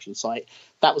construction site,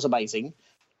 that was amazing.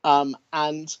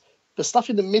 And the stuff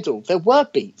in the middle, there were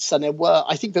beats and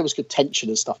I think there was good tension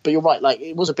and stuff, but you're right, like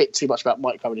it was a bit too much about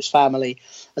Micro and his family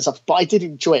and stuff, but I did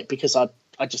enjoy it because I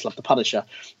just love the Punisher.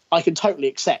 I can totally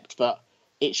accept that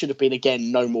it should have been,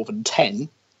 again, no more than 10,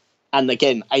 and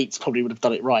again, 8 probably would have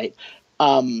done it right,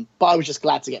 but I was just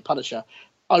glad to get Punisher.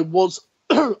 I will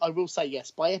say,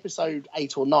 yes, by episode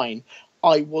 8 or 9,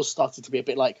 I was starting to be a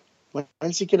bit like,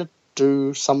 when's he going to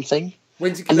do something?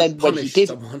 When's he going to punish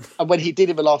someone? And when he did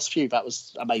in the last few, that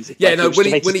was amazing. Yeah, like,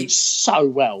 when he so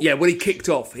well. Yeah, when he kicked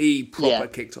off, he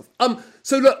kicked off.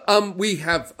 So look, we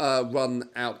have run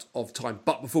out of time,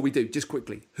 but before we do, just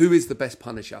quickly, who is the best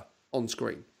Punisher on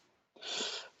screen?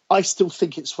 I still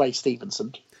think it's Ray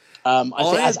Stevenson. I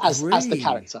think as the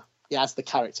character. Yeah, as the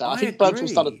character. I think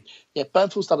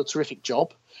Bernthald's done a terrific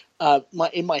job.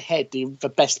 In my head,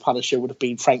 the best Punisher would have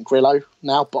been Frank Grillo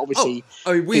now, but obviously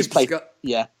we've played.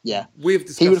 We've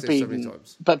discussed it so many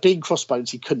times. But being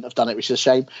Crossbones, he couldn't have done it, which is a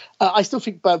shame. I still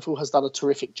think Bernthal has done a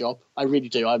terrific job. I really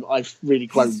do. I've really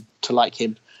grown to like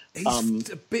him. He's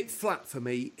a bit flat for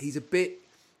me. He's a bit.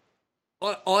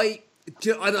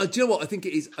 Do you know what I think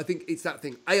it is? I think it's that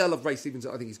thing. I love Ray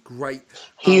Stevenson. I think he's great.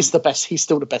 He is the best. He's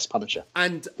still the best Punisher.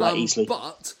 And easily.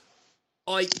 But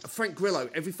Frank Grillo.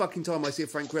 Every fucking time I see a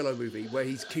Frank Grillo movie where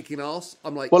he's kicking ass,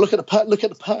 I'm like, well, look at the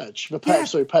Purge.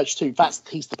 Purge 2.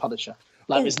 He's the Punisher.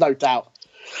 There's no doubt.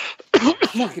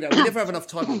 Fucking hell, we never have enough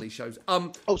time on these shows.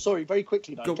 Sorry. Very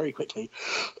quickly.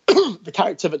 The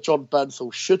character that John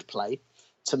Bernthal should play,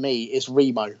 to me, is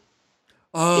Remo.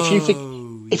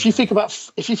 If you think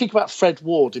about Fred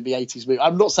Ward in the 80s movie,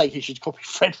 I'm not saying he should copy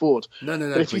Fred Ward. No.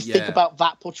 But if you think about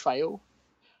that portrayal,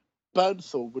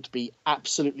 Bernthal would be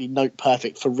absolutely note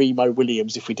perfect for Remo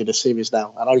Williams if we did a series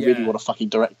now. And I really want to fucking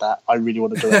direct that. I really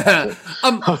want to direct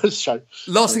that show.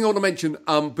 Last thing I want to mention,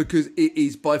 because it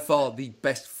is by far the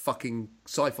best fucking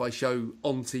sci-fi show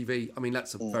on TV. I mean,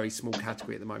 that's a very small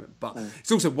category at the moment, but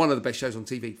it's also one of the best shows on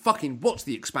TV. Fucking watch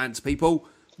The Expanse, people.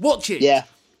 Watch it. Yeah.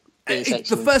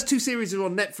 The first 2 series are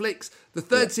on Netflix. The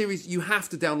third series you have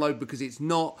to download because it's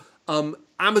not.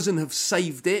 Amazon have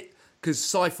saved it because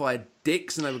Sci-Fi had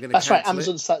dicks and they were going to That's right.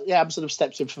 cancel Amazon, Amazon have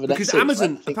stepped in for the next because series,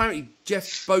 Amazon, right? apparently Jeff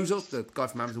Bezos, the guy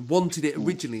from Amazon, wanted it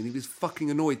originally and he was fucking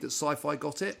annoyed that Sci-Fi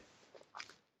got it.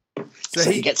 So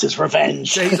he gets his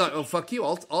revenge. So he's like, "Oh fuck you!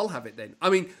 I'll have it then." I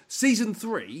mean, season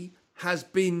 3 has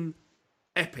been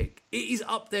epic. It is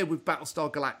up there with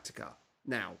Battlestar Galactica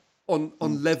now on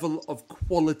level of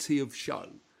quality of show.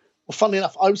 Well, funnily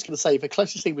enough, I was going to say the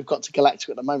closest thing we've got to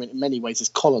Galactica at the moment, in many ways, is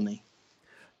Colony.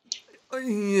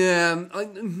 Yeah,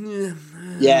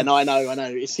 Yeah, no, I know.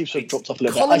 It seems to have dropped off a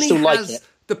little bit. I Colony still like has it.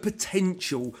 the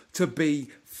potential to be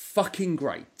fucking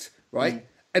great, right?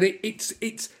 And it's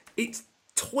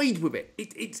toyed with it.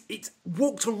 It's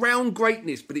walked around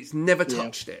greatness, but it's never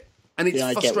touched it, and it's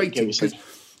frustrating because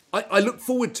I look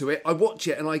forward to it. I watch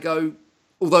it and I go.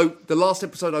 Although the last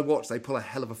episode I watched, they pull a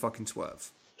hell of a fucking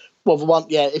swerve. Well, the one,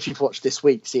 if you've watched this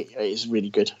week's, it is really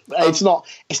good. It's not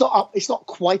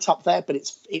quite up there, but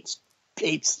it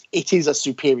is a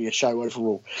superior show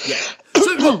overall. Yeah.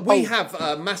 So look, we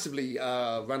have massively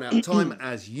run out of time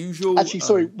as usual. Actually,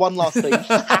 sorry, one last thing.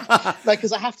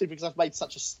 Because I have to, because I've made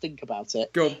such a stink about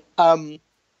it. Go on.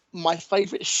 My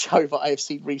favourite show that I have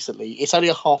seen recently, it's only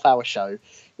a half-hour show.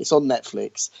 It's on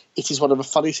Netflix. It is one of the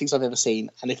funniest things I've ever seen.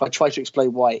 And if I try to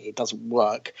explain why, it doesn't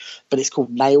work. But it's called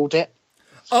Nailed It.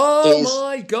 Oh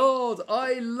my God.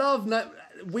 I love that.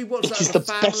 We watched that as a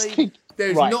family.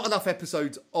 There's not enough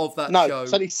episodes of that show. No,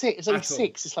 it's only 6. It's only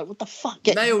 6. It's like, what the fuck?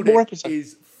 Get Nailed more It episodes.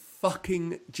 Is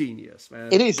fucking genius, man.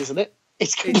 It is, isn't it?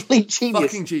 It's complete genius.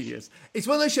 Fucking genius. It's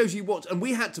one of those shows you watch, and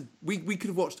we could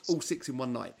have watched all 6 in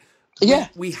one night.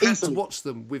 We had to watch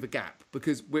them with a gap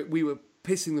because we were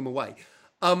pissing them away.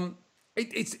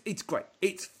 It's great.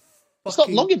 It's not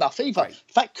long enough either. Great.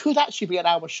 That could actually be an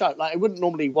hour show. Like, I wouldn't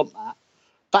normally want that.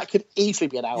 That could easily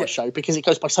be an hour show because it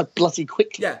goes by so bloody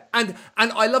quickly. Yeah, and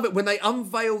I love it when they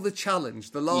unveil the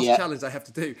challenge, the last challenge they have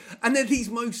to do, and then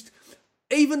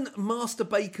even master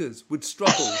bakers would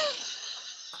struggle.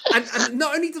 And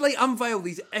not only do they unveil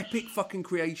these epic fucking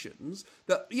creations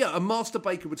that a master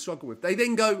baker would struggle with, they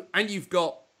then go, and you've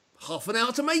got half an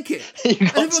hour to make it.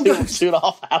 You've got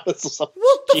 2.5 hours or something.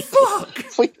 What the fuck?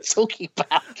 What are you talking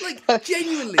about? Like,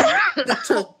 genuinely, the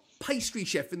top pastry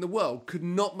chef in the world could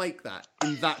not make that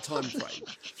in that time frame.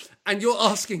 And you're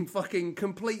asking fucking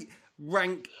complete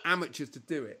rank amateurs to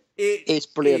do it. It's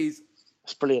brilliant.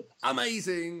 It's brilliant.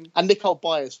 Amazing. And Nicole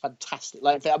Byer's fantastic.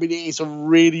 Like, I mean, it is a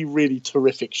really, really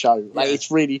terrific show. Like, it's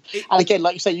really... and again,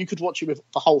 like you say, you could watch it with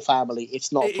the whole family.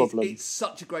 It's not a problem. It's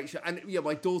such a great show. And,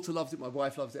 my daughter loves it. My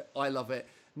wife loves it. I love it.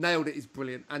 Nailed It is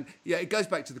brilliant. And, it goes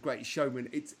back to The Greatest Showman.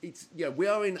 It's we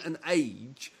are in an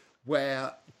age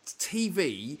where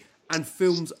TV and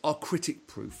films are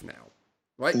critic-proof now.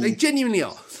 Right? They genuinely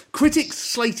are. Critics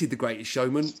slated The Greatest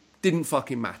Showman. Didn't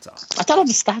fucking matter. I don't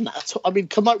understand that at all. I mean,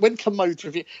 when Commode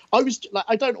reviewed,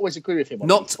 I don't always agree with him.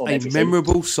 Not a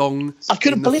memorable song. I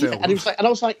couldn't believe film. it, and he was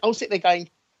like, I was sitting there going,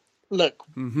 "Look,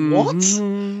 what?"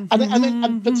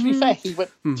 But to be fair, he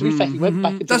went.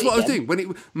 Back. And That's what I was doing when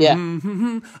it.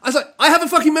 I was like, I have a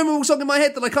fucking memorable song in my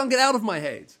head that I can't get out of my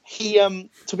head. He,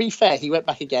 to be fair, he went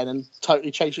back again and totally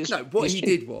changed his. No, what he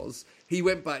did was he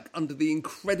went back under the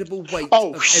incredible weight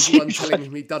of everyone telling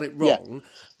him he'd done it wrong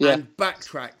and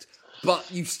backtracked.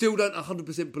 But you still don't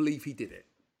 100% believe he did it.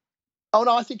 Oh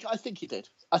no, I think he did.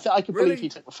 I can believe he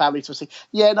took the family to see.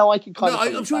 Yeah, no, I can kind of.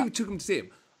 I'm sure he took him to see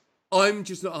him. I'm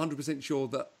just not 100% sure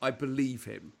that I believe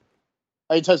him.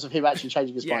 In terms of him actually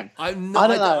changing his mind. I don't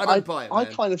know. I don't buy it, man.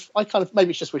 I kind of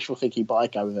maybe it's just wishful thinking, but I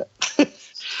go with it.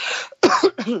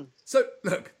 So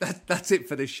look, that's it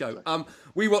for this show.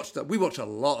 We watched a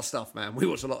lot of stuff, man. We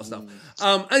watched a lot of stuff.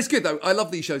 And it's good though. I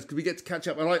love these shows because we get to catch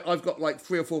up. And I've got like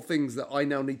 3 or 4 things that I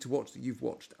now need to watch that you've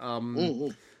watched.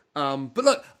 But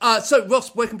look, so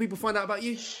Ross, where can people find out about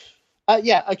you?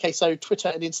 Okay, so Twitter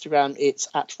and Instagram, it's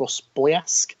at Ross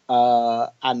Boyask.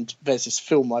 And there's this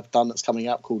film I've done that's coming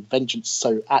out called Vengeance,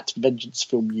 so at Vengeance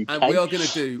Film UK. And we are going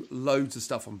to do loads of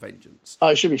stuff on Vengeance. Oh,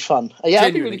 it should be fun. Yeah,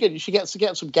 it'd be really good. You should get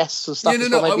some guests and stuff.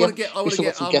 I want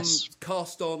to get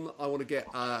cast on. I want to get...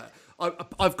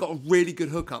 I've got a really good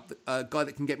hookup, a guy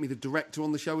that can get me the director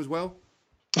on the show as well.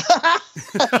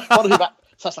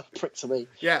 Sounds like a prick to me.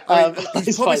 Yeah, I mean,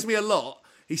 he's promised me a lot.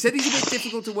 He said he's a bit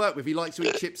difficult to work with. He likes to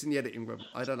eat chips in the editing room.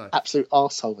 I don't know. Absolute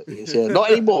arsehole that he is, yeah.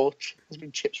 Not anymore. There's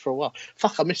been chips for a while.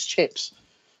 Fuck, I miss chips.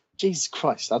 Jesus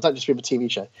Christ. I don't just remember a TV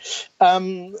show.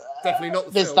 Definitely not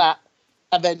the There's film. that.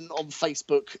 And then on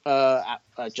Facebook,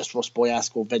 just Ross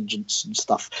Boyask or Vengeance and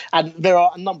stuff. And there are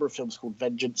a number of films called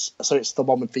Vengeance. So it's the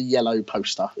one with the yellow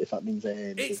poster, if that means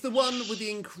anything. It's the one with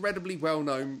the incredibly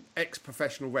well-known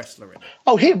ex-professional wrestler in it.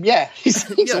 Oh, him, yeah. He's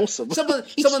awesome.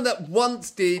 Someone that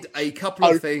once did a couple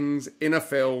of things in a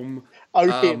film.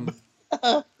 Him.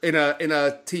 in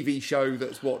a TV show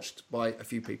that's watched by a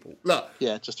few people. Look.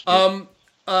 Yeah, just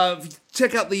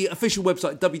check out the official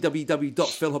website,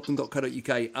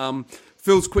 www.philhopton.co.uk.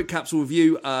 Phil's Quick Capsule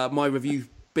Review, my review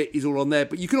bit is all on there,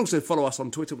 but you can also follow us on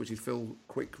Twitter, which is Phil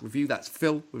Quick Review. That's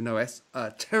Phil with no S.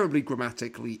 Terribly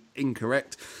grammatically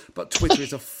incorrect, but Twitter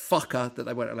is a fucker that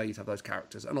they won't allow you to have those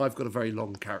characters, and I've got a very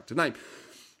long character name.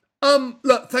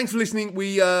 Look, thanks for listening.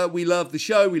 We love the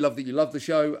show. We love that you love the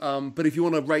show. But if you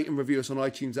want to rate and review us on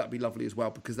iTunes, that'd be lovely as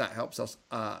well, because that helps us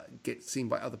get seen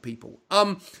by other people.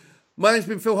 My name's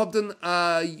been Phil Hobden.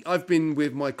 I've been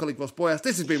with my colleague Ross Boyas.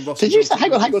 This has been Ross.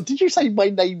 Hang on. Did you say my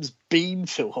name's been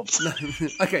Phil Hobden? No.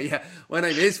 Okay, yeah. My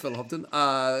name is Phil Hobden.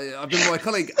 I've been with my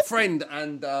colleague, friend,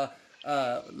 and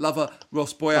lover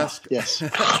Ross Boyask. Yes.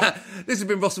 This has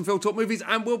been Ross and Phil Talk Movies,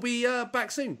 and we'll be back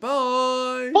soon.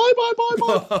 Bye. Bye.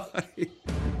 Bye.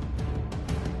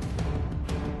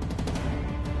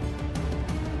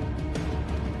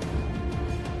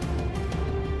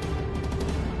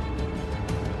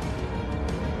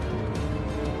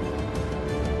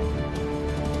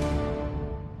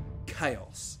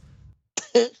 Chaos.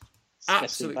 Absolutely.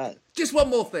 Absolutely. Just one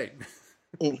more thing.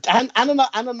 And another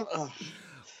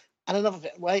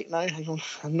thing. Wait, no, hang on.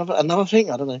 Another thing.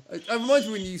 I don't know. It reminds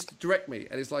me when you used to direct me,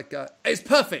 and it's like, it's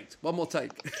perfect. One more take.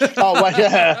 Oh, well,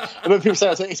 yeah. When people say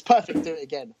it's perfect, do it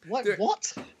again. What?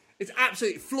 It's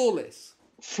absolutely flawless.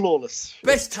 Flawless.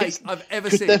 Best take I've ever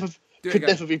seen. Could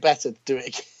never be better. Do it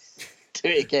again. Do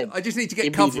it again. I just need to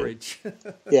get coverage.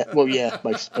 Yeah, well, yeah,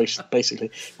 basically.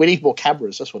 We need more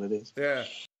cameras, that's what it is. Yeah.